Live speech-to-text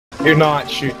Do not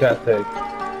shoot that thing.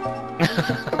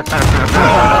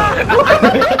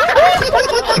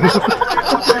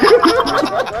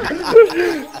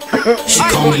 She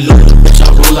call me Lord, bitch, I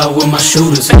roll out with my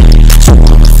shooters. So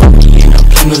I'ma fuck me in a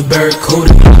Plymouth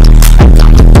Barracuda.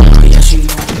 Yeah, she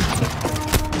know.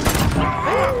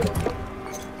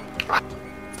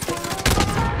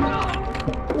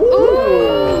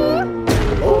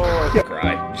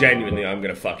 Cry. Genuinely, I'm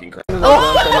gonna fucking cry.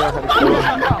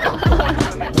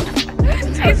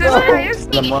 Jesus Christ.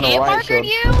 He hit-markered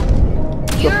you?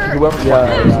 Whoever,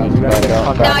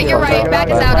 Nah, you're right. Back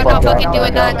is out. I'm not fucking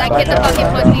doing that. That kid's a fucking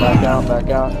pussy. back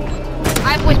out.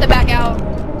 I'm with the back out.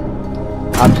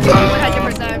 I'm just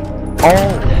 100%.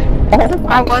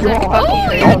 I wasn't fucking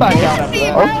crazy. I'll back out after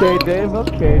that. Okay, Dave.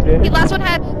 Okay, The Dave. last one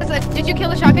had. Did you kill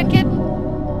the shotgun kid?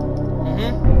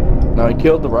 No, he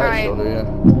killed the right Alright. shoulder. Yeah.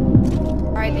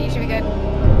 Alright, then you should be good.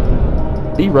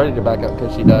 Be ready to back up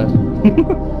because she dies.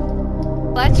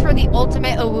 Let's for the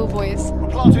ultimate Owu voice.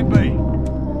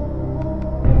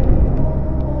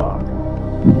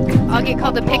 I'll get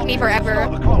called the pick me forever.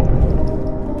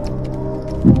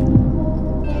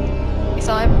 You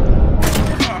saw him?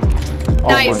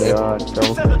 Nice. Oh my god.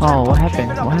 Oh, what happened?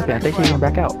 What happened? I think he went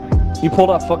back out. He pulled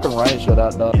that fucking riot shit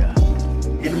out, dog.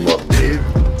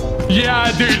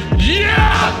 Yeah, dude.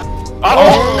 Yeah. Oh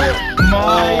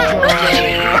my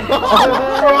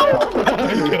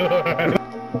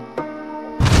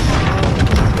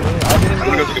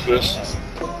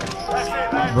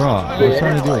Bro, I was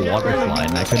trying to do a water slide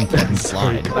and I couldn't fucking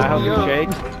slide. Can I help you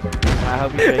shake? Can I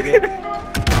help you shake it?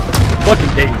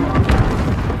 Fucking Dave.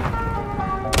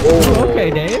 Oh, okay,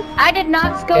 Dave. I did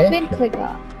not scope in click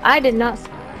off. I did not.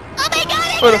 Oh my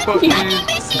god! What the fuck did you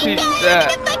see that?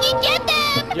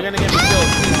 You're gonna get me killed.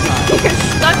 You're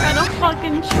stuck on a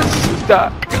fucking tree.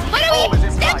 Stuck. What are we?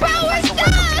 Step bro, we're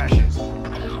stuck!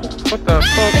 What the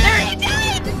fuck?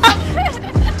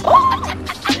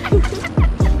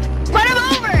 Run him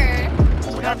over!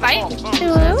 You wanna fight? What's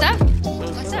up?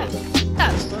 What's up?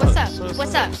 What's up?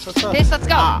 What's up? Bitch, let's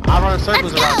go! I run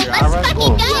circles around here. Let's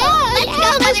fucking go!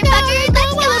 Let's go,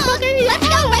 motherfuckers! Let's go! Let's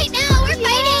go right now!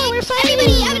 We're fighting!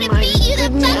 Everybody, I'm gonna beat you the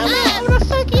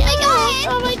fuck up!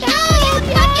 Oh my god! Oh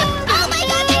my god! Oh my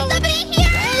god! There's somebody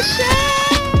here!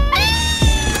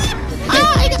 Oh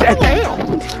my god! Damn.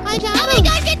 Oh my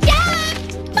god! Get down!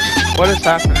 What is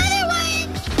happening?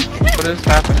 What is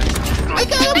happening? I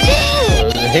got him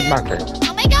too! Hit marker.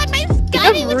 Oh my god, my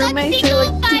Scotty was on roommates or single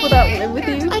like people that live with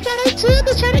you? I got him too,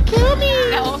 they're trying to kill me!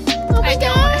 No, oh my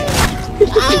god!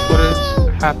 What is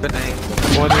happening?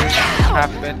 What is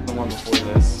happening? The one before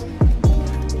this.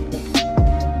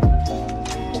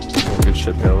 Good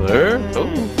shit, Miller. Oh.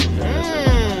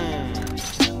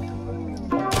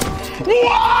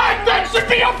 What? That should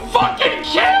be a fucking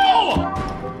kill!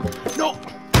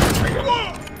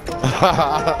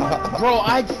 Bro,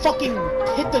 I fucking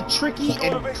hit the tricky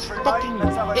and fucking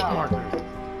hit marker.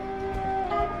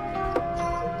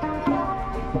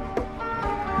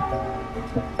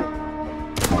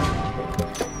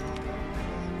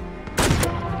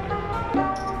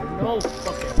 No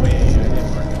fucking way I hit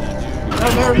marker that dude. Oh,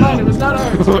 never mind, it was not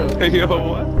ours. Yo,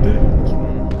 what?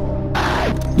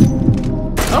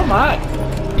 Oh my.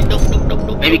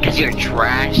 Maybe because you're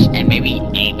trash and maybe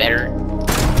ain't better.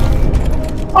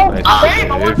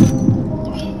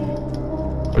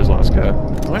 Where's last guy?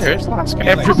 Where's last guy?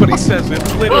 Everybody says it.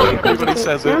 Literally, everybody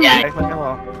says it. Yeah.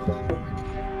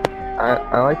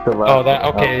 I like the Oh, that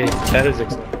okay. That is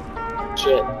excellent.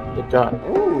 Shit. Good job.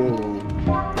 Ooh.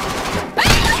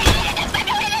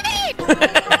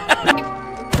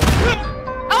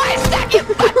 Oh, I stuck it!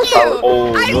 Fuck you!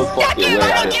 I stuck it! I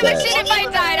don't give a shit if I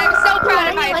died. I'm so proud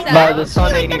of myself. Bro, the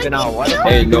sun ain't even out. Why the fuck?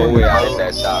 Ain't no way I hit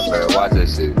that shot, bro. Watch that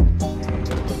shit.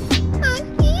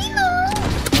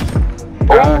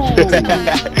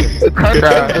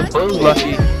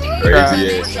 Lucky.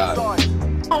 Crazy ass shot.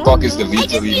 Fuck is the I Vito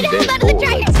just beat even him dead out of the for?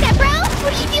 dragon step, bro!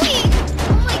 What are you doing?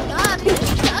 Oh my god, you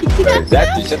suck.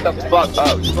 Exactly, shut the fuck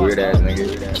up, you weird ass nigga.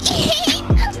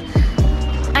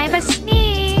 I'm a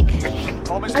sneak.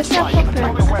 I saw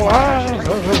footprints.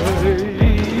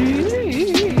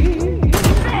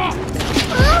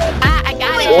 I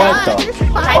got it. What the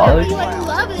I know you like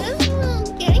love it.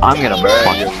 I'm gonna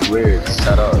burn your weird.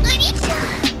 Shut up.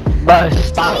 Bro,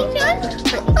 stop.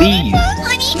 Please.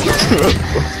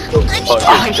 Fuck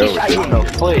I shot you in the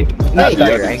foot. Not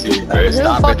that ankle, bro. Who the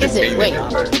Stop fuck is it? Wait.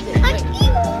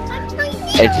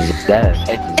 Edge is dead.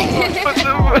 Edge is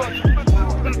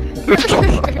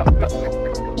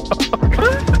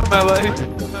My life.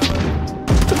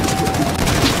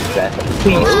 dead.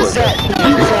 Please.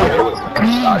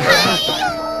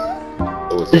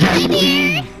 It was a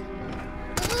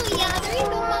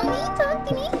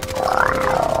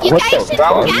You What guys the should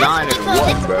fuck? ask 9 and people.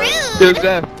 1, It's bro. Yo, rude.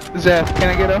 Zeph, can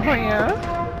I get a hoya?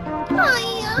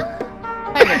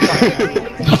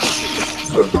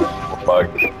 Oh,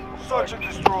 Fuck. Search and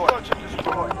destroy. Search and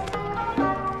destroy.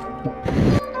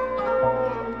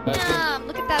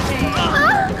 look at that thing.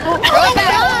 Oh my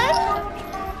gosh.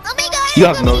 Oh my god. You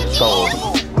have no soul.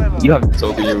 You have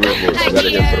Tokyo River Voice. You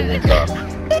gotta get for the one time.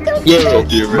 Yeah,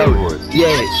 Tokyo River Voice.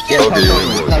 yeah. Tokyo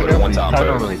River Voice for the one time, Talk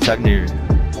bro. normally, talk near.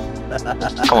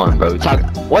 Come on, bro. Talk.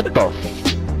 What the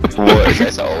what?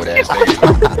 That's an old ass thing.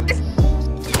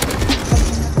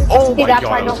 Oh See, my that's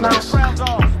why I god. don't know. Rounds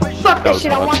off. Fuck this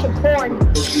shit, I want the porn.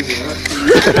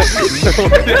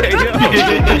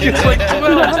 It's like 12,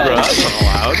 bro. That's not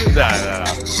allowed. Nah.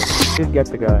 Did get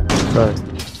the guy, but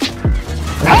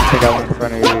I think I went in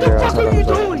front of you either. What are you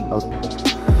doing?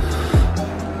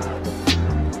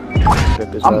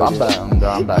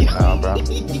 I'm back now, bro.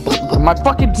 My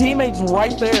fucking teammate's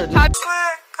right there. Dude.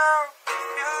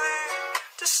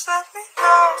 Just let me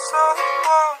know so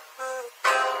I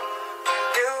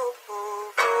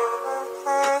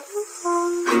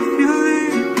won't you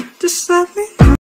leave. Just let me